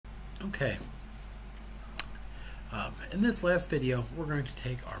Okay, in this last video, we're going to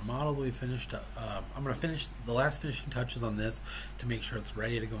take our model that we finished. I'm going to finish the last finishing touches on this to make sure it's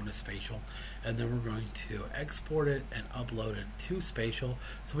ready to go into Spatial, and then we're going to export it and upload it to Spatial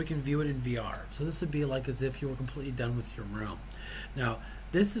so we can view it in VR. So this would be like as if you were completely done with your room. Now,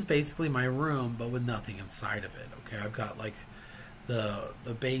 this is basically my room, but with nothing inside of it. Okay, I've got like the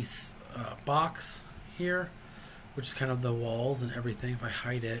base box here, which is kind of the walls and everything. If I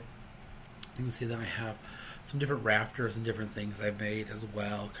hide it, you can see that I have some different rafters and different things I've made as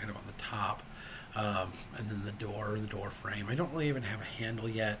well, kind of on the top. And then the door frame. I don't really even have a handle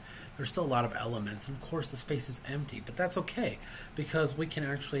yet. There's still a lot of elements, and of course the space is empty, but that's okay because we can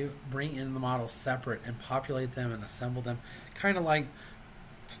actually bring in the models separate and populate them and assemble them, kind of like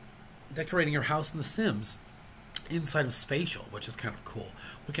decorating your house in The Sims inside of Spatial, which is kind of cool.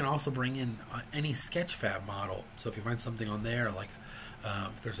 We can also bring in any Sketchfab model, so if you find something on there, like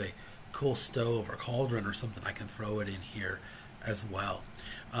if there's a cool stove or cauldron or something, I can throw it in here as well.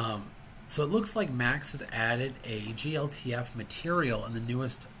 So it looks like Max has added a GLTF material in the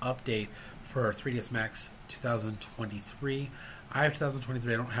newest update for 3ds Max 2023. I have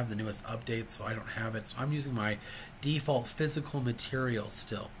 2023. I don't have the newest update, so I don't have it. So I'm using my default physical material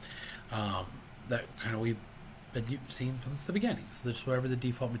still. That kind of we've been seeing since the beginning. So that's whatever the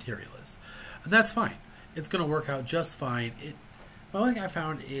default material is, and that's fine. It's going to work out just fine. The only thing I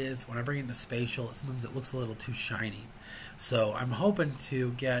found is when I bring it into Spatial, sometimes it looks a little too shiny. So I'm hoping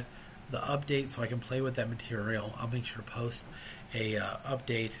to get the update so I can play with that material. I'll make sure to post a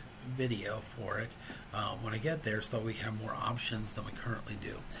update video for it when I get there so that we can have more options than we currently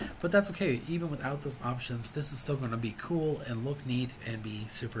do. But that's okay. Even without those options, this is still going to be cool and look neat and be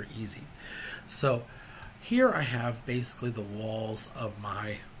super easy. So here I have basically the walls of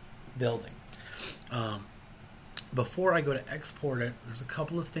my building. Before I go to export it, there's a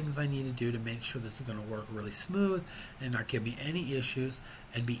couple of things I need to do to make sure this is going to work really smooth and not give me any issues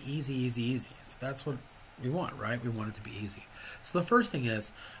and be easy. So that's what we want, right? We want it to be easy. So the first thing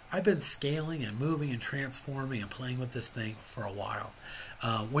is, I've been scaling and moving and transforming and playing with this thing for a while.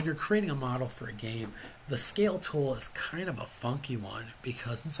 When you're creating a model for a game, the scale tool is kind of a funky one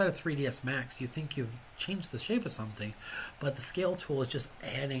because inside of 3ds Max, you think you've changed the shape of something, but the scale tool is just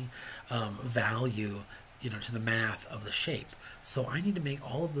adding value to the math of the shape. So I need to make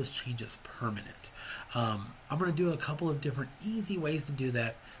all of those changes permanent. I'm going to do a couple of different easy ways to do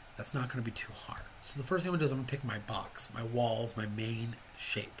that. That's not going to be too hard. So the first thing I'm going to do is I'm going to pick my box, my walls, my main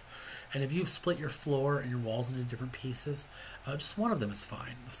shape. And if you've split your floor and your walls into different pieces, just one of them is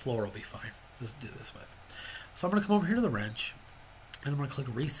fine. The floor will be fine. Just do this with. So I'm going to come over here to the wrench, and I'm going to click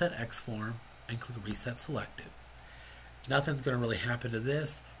Reset X-Form and click Reset Selected. Nothing's going to really happen to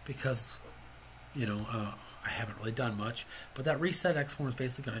this because I haven't really done much, but that Reset X-Form is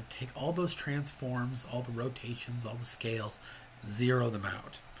basically going to take all those transforms, all the rotations, all the scales, zero them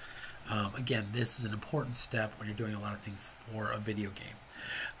out. Again, this is an important step when you're doing a lot of things for a video game.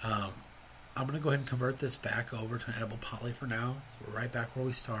 I'm going to go ahead and convert this back over to an editable poly for now, so we're right back where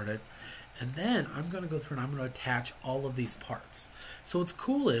we started. And then I'm going to go through and I'm going to attach all of these parts. So what's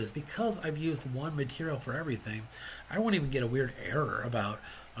cool is because I've used one material for everything, I won't even get a weird error about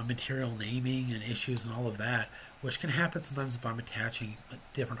material naming and issues and all of that, which can happen sometimes if I'm attaching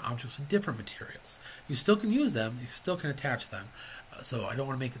different objects with different materials. You still can use them, you still can attach them, so I don't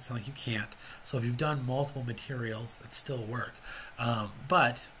want to make it sound like you can't. So if you've done multiple materials, that still work.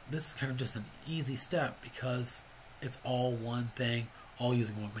 But this is kind of just an easy step because it's all one thing, all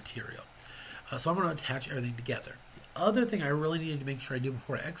using one material. So I'm going to attach everything together. The other thing I really need to make sure I do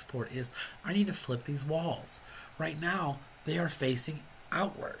before I export is I need to flip these walls. Right now, they are facing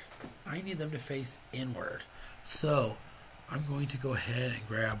outward. I need them to face inward. So I'm going to go ahead and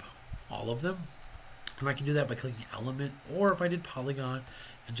grab all of them. And I can do that by clicking Element, or if I did Polygon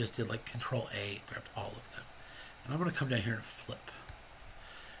and just did like Control A, grabbed all of them. And I'm going to come down here and flip.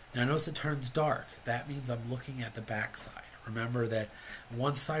 Now notice it turns dark. That means I'm looking at the back side. Remember that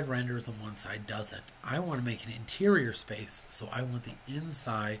one side renders and one side doesn't. I want to make an interior space, so I want the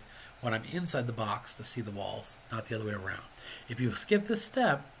inside, when I'm inside the box, to see the walls, not the other way around. If you skip this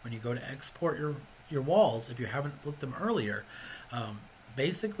step, when you go to export your walls, if you haven't flipped them earlier,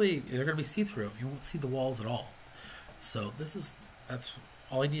 basically they're going to be see-through. You won't see the walls at all. So that's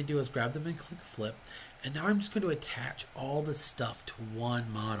all I need to do is grab them and click flip. And now I'm just going to attach all this stuff to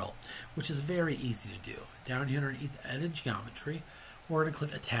one model, which is very easy to do. Down here underneath Edit Geometry, we're going to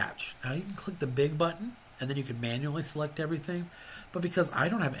click Attach. Now you can click the big button, and then you can manually select everything. But because I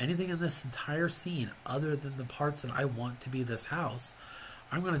don't have anything in this entire scene other than the parts that I want to be this house,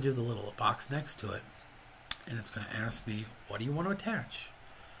 I'm going to do the little box next to it, and it's going to ask me, what do you want to attach?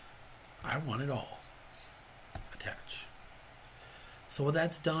 I want it all. Attach. So what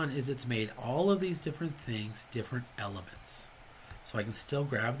that's done is it's made all of these different things different elements. So I can still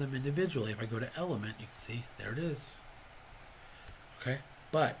grab them individually. If I go to element, you can see, there it is. Okay,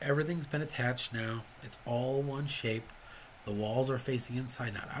 but everything's been attached now. It's all one shape. The walls are facing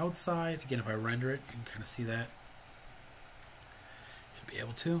inside, not outside. Again, if I render it, you can kind of see that. Should be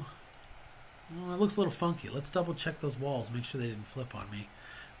able to. Well, it looks a little funky. Let's double check those walls, make sure they didn't flip on me.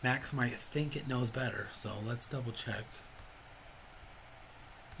 Max might think it knows better, so let's double check.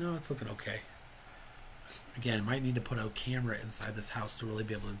 No, it's looking okay. Again, might need to put a camera inside this house to really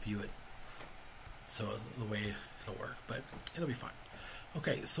be able to view it, so the way it'll work, but it'll be fine.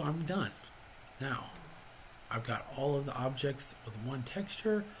 Okay, so I'm done. Now, I've got all of the objects with one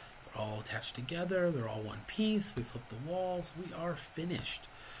texture. They're all attached together. They're all one piece. We flip the walls. We are finished.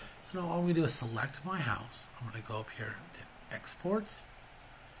 So now all I'm going to do is select my house. I'm going to go up here to export.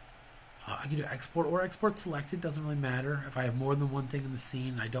 I can do export or export selected. Doesn't really matter. If I have more than one thing in the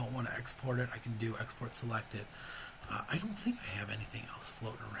scene and I don't want to export it, I can do export selected. I don't think I have anything else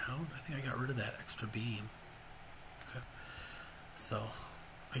floating around. I think I got rid of that extra beam. Okay. So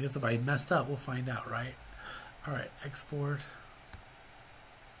I guess if I messed up, we'll find out, right? All right, export.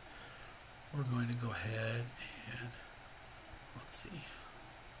 We're going to go ahead and let's see.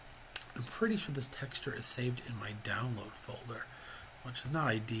 I'm pretty sure this texture is saved in my download folder, which is not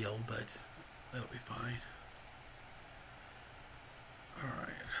ideal, but that'll be fine. Alright,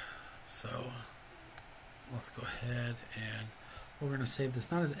 so let's go ahead and we're going to save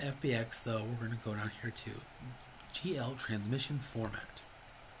this not as FBX though. We're going to go down here to GL transmission format.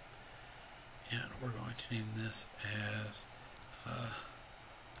 And we're going to name this as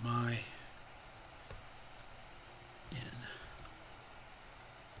my in.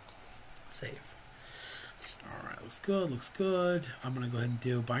 Save. Alright, looks good, looks good. I'm going to go ahead and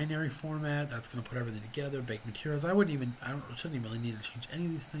do binary format. That's going to put everything together. Bake materials. I shouldn't even really need to change any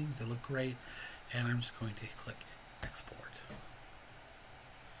of these things. They look great. And I'm just going to click export.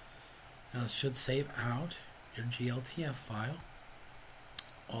 Now this should save out your GLTF file.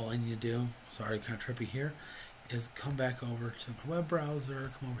 All I need to do, sorry, kind of trippy here, is come back over to my web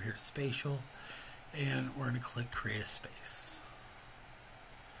browser, come over here to spatial, and we're going to click create a space.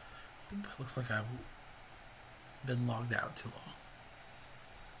 Oop, looks like I've been logged out too long.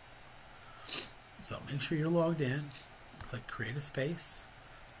 So make sure you're logged in, click create a space,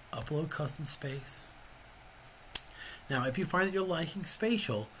 upload custom space. Now if you find that you're liking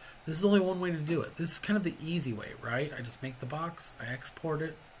spatial, this is only one way to do it. This is kind of the easy way, right? I just make the box, I export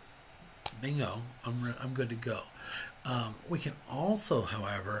it, bingo, I'm good to go. We can also,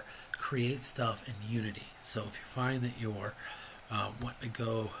 however, create stuff in Unity. So if you find that you're wanting to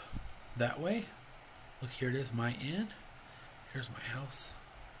go that way, look, here it is, my in. Here's my house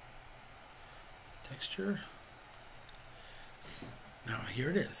texture. Now here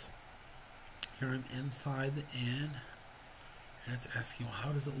it is. Here I'm inside the in, and it's asking, well,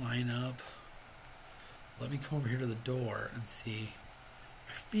 how does it line up? Let me come over here to the door and see.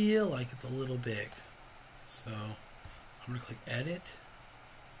 I feel like it's a little big, so I'm going to click edit.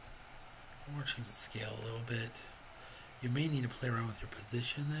 I want to change the scale a little bit. You may need to play around with your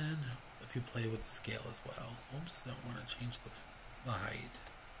position then, if you play with the scale as well. Oops, don't want to change the height.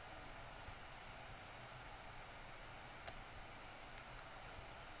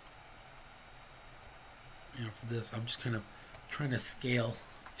 You know, for this, I'm just kind of trying to scale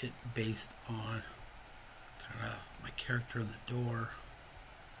it based on kind of my character in the door,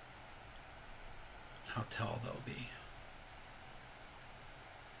 how tall they'll be.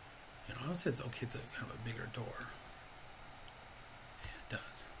 You know, I would say it's okay to kind of a bigger door. And done.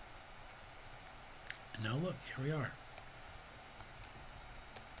 And now look, here we are.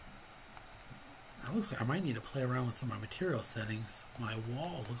 Now looks like I might need to play around with some of my material settings. My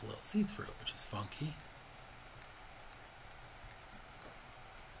walls look a little see-through, which is funky.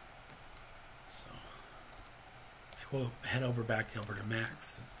 So we'll head back over to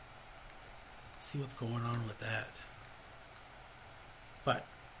Max and see what's going on with that. But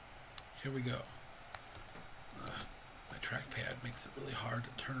here we go. My trackpad makes it really hard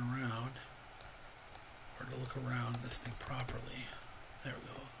to turn around or to look around this thing properly. There we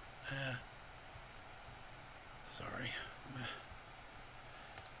go. Sorry.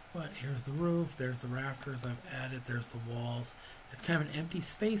 But here's the roof, there's the rafters I've added, there's the walls. It's kind of an empty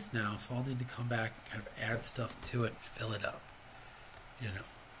space now, so I'll need to come back and kind of add stuff to it, fill it up. You know,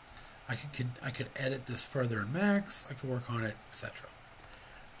 I could edit this further in Max, I could work on it, etc.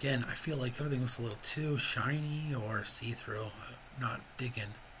 Again, I feel like everything looks a little too shiny or see-through. I'm not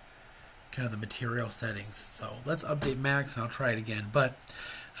digging kind of the material settings. So let's update Max and I'll try it again. But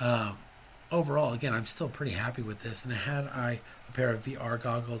overall, again, I'm still pretty happy with this. And had I a pair of VR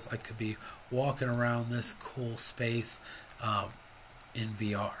goggles, I could be walking around this cool space in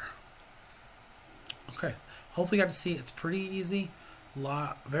VR. Okay, hopefully you got to see it's pretty easy,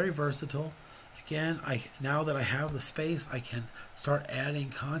 very versatile. Again, now that I have the space, I can start adding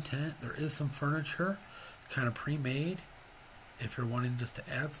content. There is some furniture kind of pre-made if you're wanting just to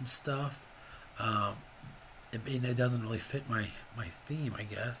add some stuff. It doesn't really fit my theme, I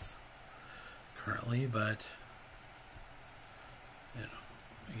guess, currently, but you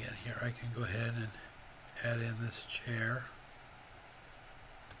know, again, here I can go ahead and add in this chair.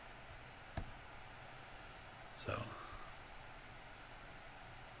 So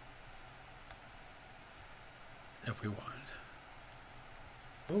if we want.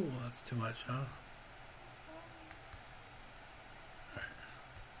 Oh, that's too much, huh? Alright.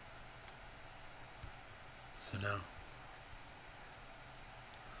 So now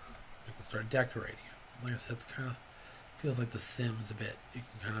we can start decorating it. Like I said, it's kind of feels like The Sims a bit. You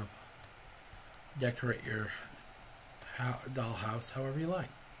can kind of decorate your dollhouse however you like.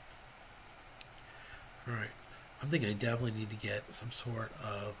 Alright. I'm thinking I definitely need to get some sort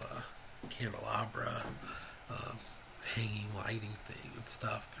of candelabra, hanging lighting thing and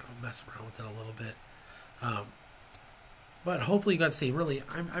stuff. Kind of mess around with it a little bit. But hopefully you got to see, really,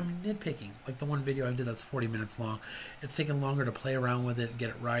 I'm nitpicking. Like the one video I did that's 40 minutes long. It's taken longer to play around with it,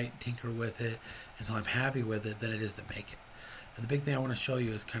 get it right, tinker with it, until I'm happy with it than it is to make it. And the big thing I want to show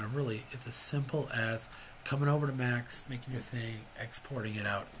you is kind of really, it's as simple as coming over to Max, making your thing, exporting it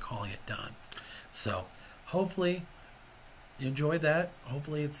out, and calling it done. So hopefully you enjoyed that.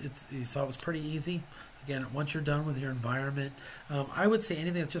 Hopefully you saw it was pretty easy. Again, once you're done with your environment, I would say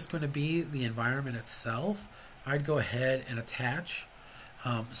anything that's just going to be the environment itself, I'd go ahead and attach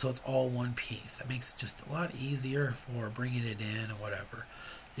so it's all one piece. That makes it just a lot easier for bringing it in and whatever.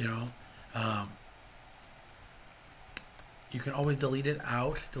 You know, you can always delete it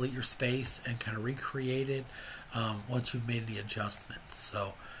out, delete your space, and kind of recreate it once you've made any adjustments.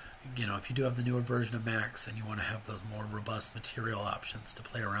 So, you know, if you do have the newer version of Max and you want to have those more robust material options to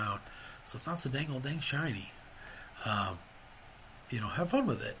play around, so it's not so dang shiny, you know, have fun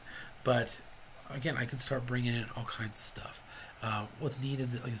with it. But again, I can start bringing in all kinds of stuff. What's neat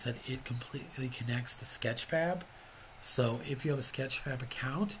is that, like I said, it completely connects to Sketchfab. So if you have a Sketchfab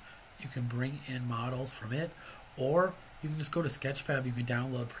account, you can bring in models from it, or you can just go to Sketchfab. You can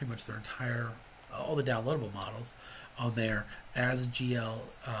download pretty much their all the downloadable models on there as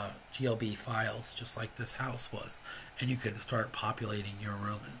GLB files, just like this house was, and you could start populating your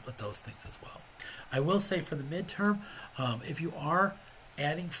room with those things as well. I will say for the midterm, if you are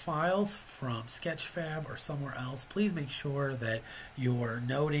adding files from Sketchfab or somewhere else, please make sure that you're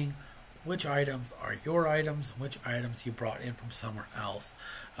noting which items are your items and which items you brought in from somewhere else.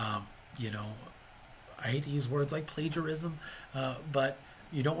 You know, I hate to use words like plagiarism, but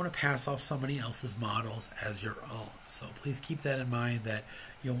you don't want to pass off somebody else's models as your own. So please keep that in mind, that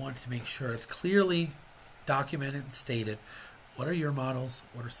you'll want to make sure it's clearly documented and stated what are your models,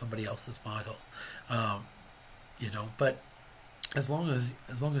 what are somebody else's models. You know, but as long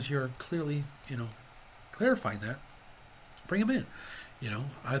as you're clearly, you know, clarifying that, bring them in. You know,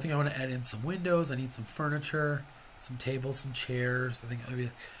 I think I want to add in some windows. I need some furniture, some tables, some chairs. I think maybe,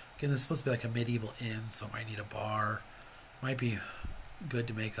 again, this is supposed to be like a medieval inn, so I might need a bar. Might be good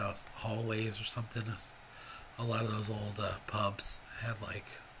to make a hallways or something. A lot of those old pubs had like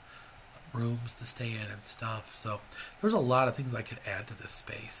rooms to stay in and stuff. So there's a lot of things I could add to this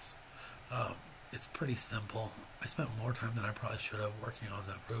space. It's pretty simple. I spent more time than I probably should have working on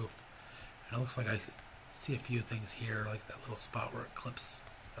the roof. And it looks like I see a few things here, like that little spot where it clips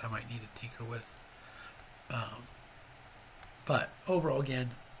that I might need to tinker with. But overall,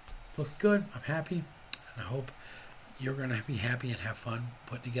 again, it's looking good. I'm happy. And I hope you're going to be happy and have fun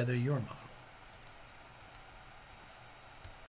putting together your model.